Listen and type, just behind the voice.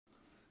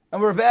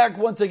And we're back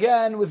once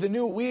again with a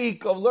new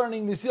week of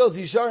learning Mesilas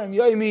Yesharim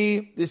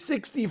Yomi, the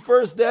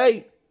 61st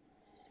day.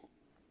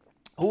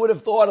 Who would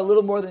have thought a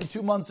little more than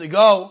 2 months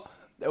ago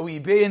that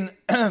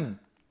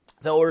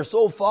we're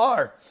so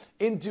far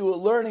into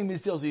learning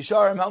Mesilas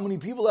Yesharim? How many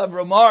people have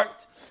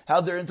remarked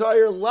how their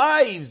entire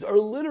lives are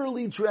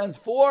literally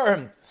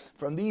transformed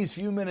from these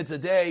few minutes a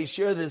day?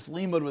 Share this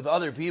limud with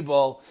other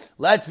people.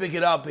 Let's pick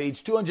it up,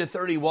 page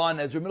 231,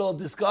 as we're in the middle of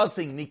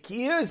discussing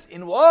Nikiyas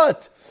in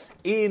what?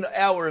 In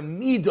our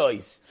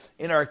midos,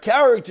 in our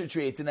character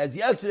traits. And as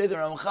yesterday the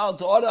Ramchal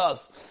taught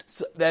us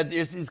that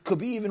this could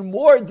be even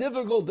more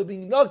difficult to be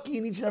nucky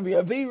in each and every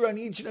avera, in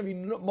each and every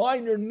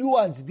minor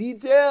nuance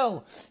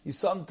detail, is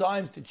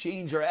sometimes to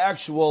change our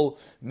actual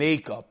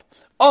makeup.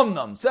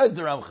 Omnam, says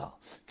the Ramchal,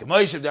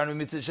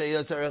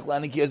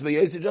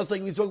 just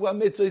like we spoke about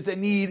mitzvahs that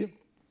need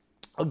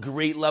a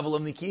great level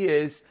of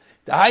nikiyas.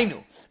 We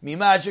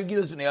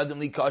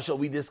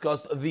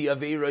discussed the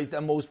aveiros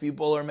that most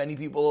people or many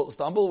people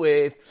stumble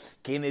with.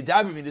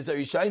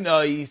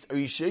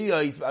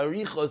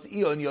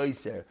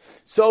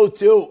 So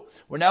too,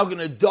 we're now going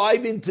to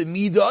dive into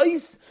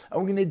midos, and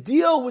we're going to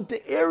deal with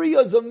the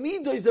areas of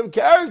midos, of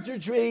character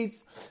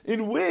traits,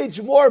 in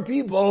which more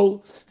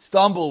people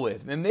stumble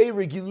with.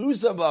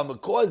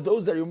 Because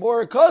those that you're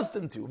more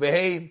accustomed to.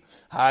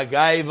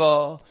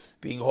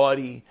 Being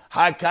haughty,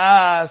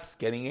 hakas,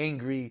 getting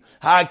angry,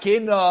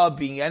 hakina,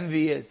 being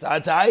envious,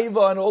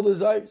 hataiva, and all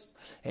desires.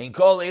 And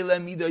call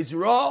elam midos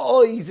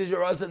ra'os,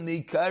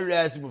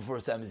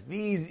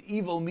 these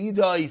evil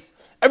midos,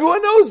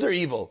 everyone knows they're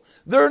evil.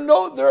 They're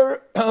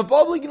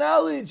public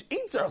knowledge.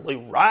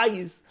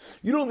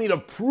 You don't need a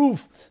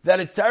proof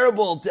that it's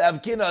terrible to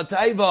have kina,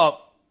 taiva,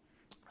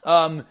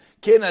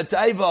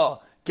 gaiva,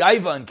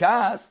 and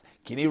kas.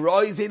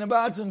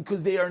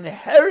 Because they are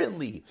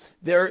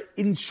they're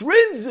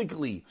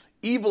intrinsically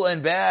evil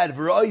and bad.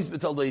 And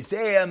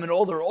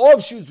all their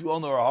offshoots we all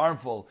know are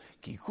harmful.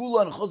 Because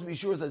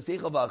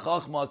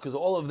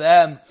all of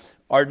them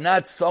are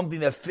not something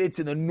that fits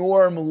in the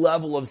norm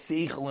level of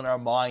seichel in our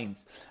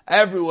minds.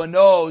 Everyone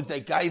knows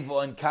that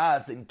gaiva and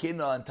kas and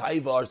kina and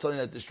taiva are something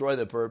that destroy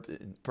the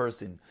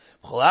person.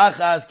 And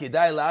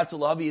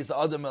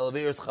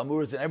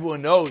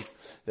everyone knows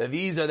that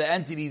these are the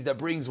entities that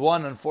brings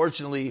one,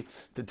 unfortunately,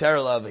 to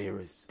terrible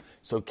aveiros.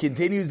 So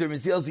continues the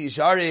Mesilas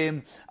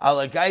Yesharim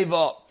ala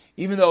gaiva.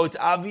 Even though it's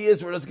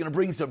obvious, we're just going to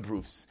bring some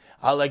proofs.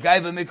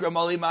 Regarding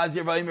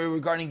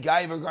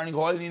gaiva, regarding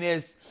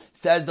holiness,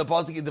 says the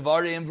pasuk in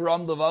Devarim,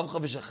 "V'ram levavcha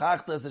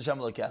v'shachachtas Hashem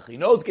Elokecha." You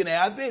know what's going to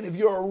happen if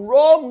you're a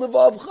wrong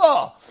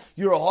levavcha.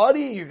 You're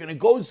haughty. You're going to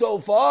go so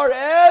far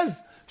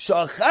as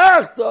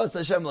shachachtas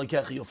Hashem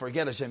Elokecha. You'll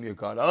forget Hashem your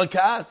God.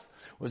 Alakas.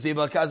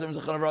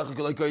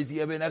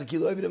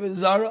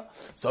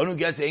 Someone who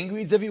gets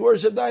angry is if he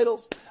worshipped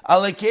idols.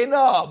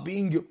 Alakena,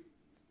 being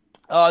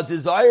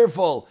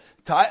desireful.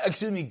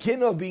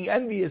 Kina being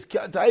envious,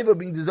 taiva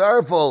being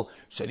desireful.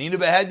 Shaninu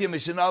behedya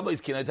mishanaba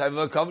is kina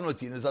taiva kavanot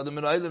tinas adam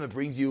minayim.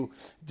 It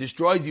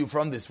destroys you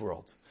from this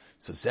world.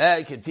 So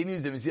say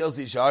continues the Mesilas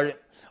Yesharim.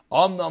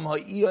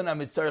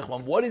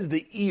 What is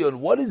the eon?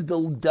 What is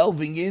the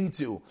delving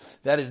into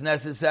that is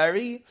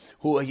necessary?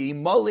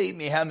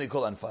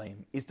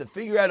 Is to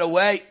figure out a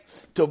way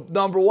to,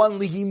 number one, to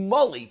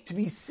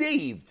be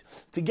saved,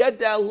 to get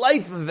that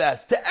life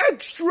vest, to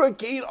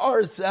extricate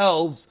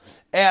ourselves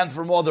and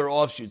from all their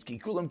offshoots. For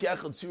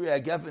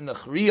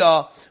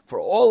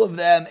all of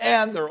them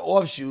and their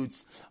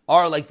offshoots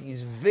are like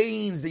these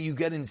veins that you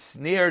get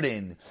ensnared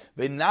in.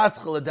 So now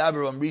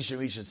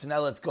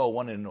let's go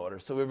one in order.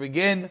 So we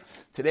begin.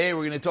 Today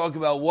we're going to talk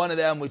about one of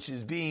them, which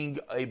is being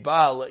a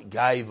Baal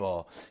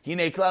Gaiva.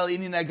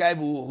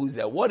 Who's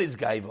that? What is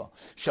Gaiva?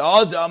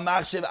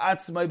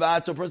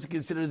 A person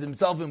considers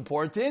himself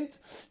important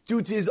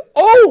due to his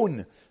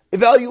own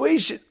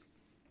evaluation.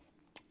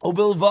 And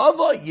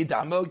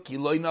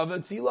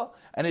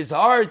his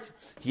heart,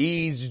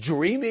 he's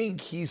dreaming,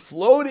 he's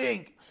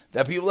floating,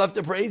 that people have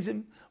to praise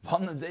him.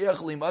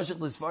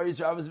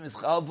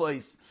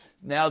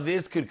 Now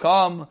this could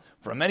come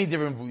from many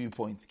different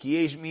viewpoints.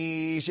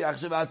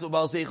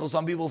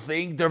 Some people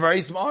think they're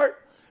very smart.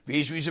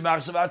 Some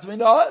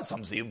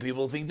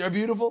people think they're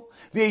beautiful.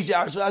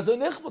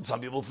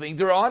 Some people think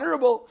they're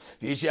honorable.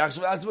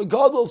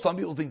 Some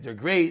people think they're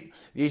great.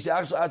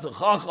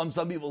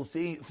 Some people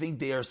think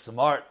they are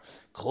smart.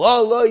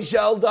 What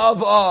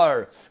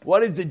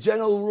is the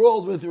general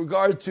rule with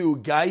regard to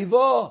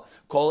gaiva?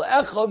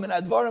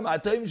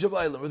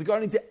 With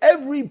regarding to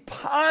every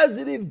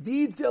positive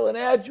detail and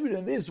attribute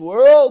in this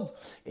world,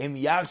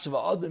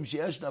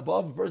 if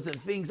a person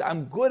thinks,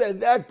 I'm good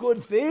at that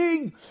good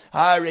thing,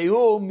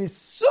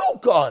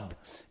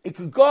 it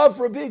could, God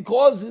forbid,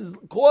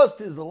 cost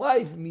his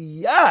life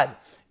miyad.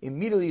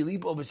 Immediately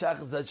leap over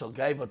shachas shall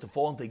gaiva, to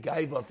fall into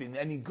gaiva if in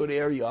any good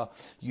area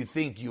you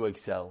think you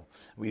excel.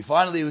 We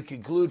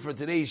conclude for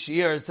today's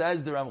shir.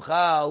 Says the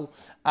Ramchal,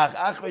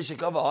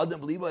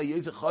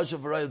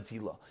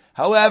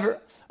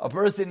 however, a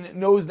person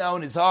knows now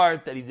in his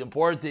heart that he's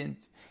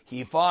important.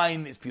 he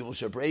finds people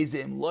should praise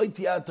him. The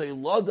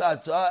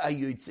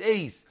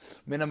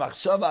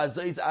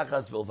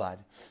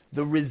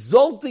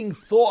resulting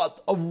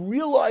thought of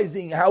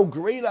realizing how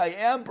great I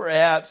am,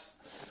 perhaps,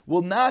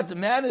 will not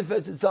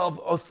manifest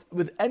itself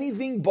with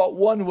anything but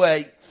one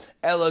way.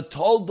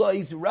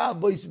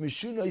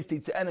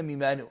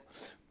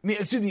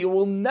 It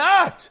will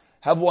not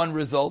have one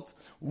result.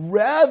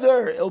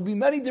 Rather, it will be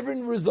many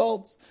different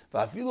results.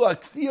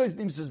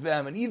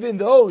 And even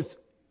those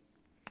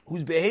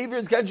whose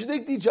behaviors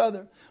contradict each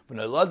other. But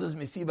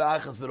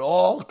it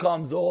all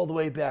comes all the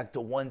way back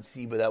to one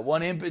siba, that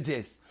one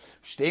impetus.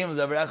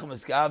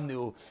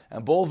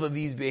 And both of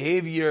these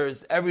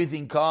behaviors,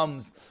 everything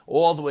comes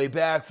all the way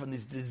back from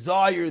this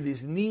desire,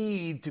 this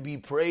need to be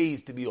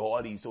praised, to be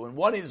haughty. So when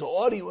one is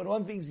haughty, when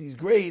one thinks he's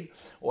great,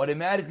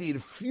 automatically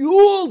it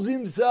fuels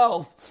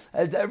himself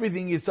as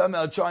everything is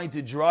somehow trying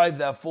to drive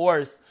that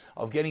force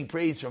of getting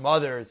praise from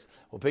others.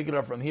 We'll pick it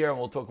up from here and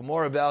we'll talk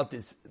more about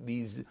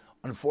these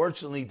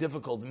unfortunately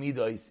difficult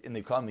midos in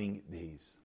the coming days.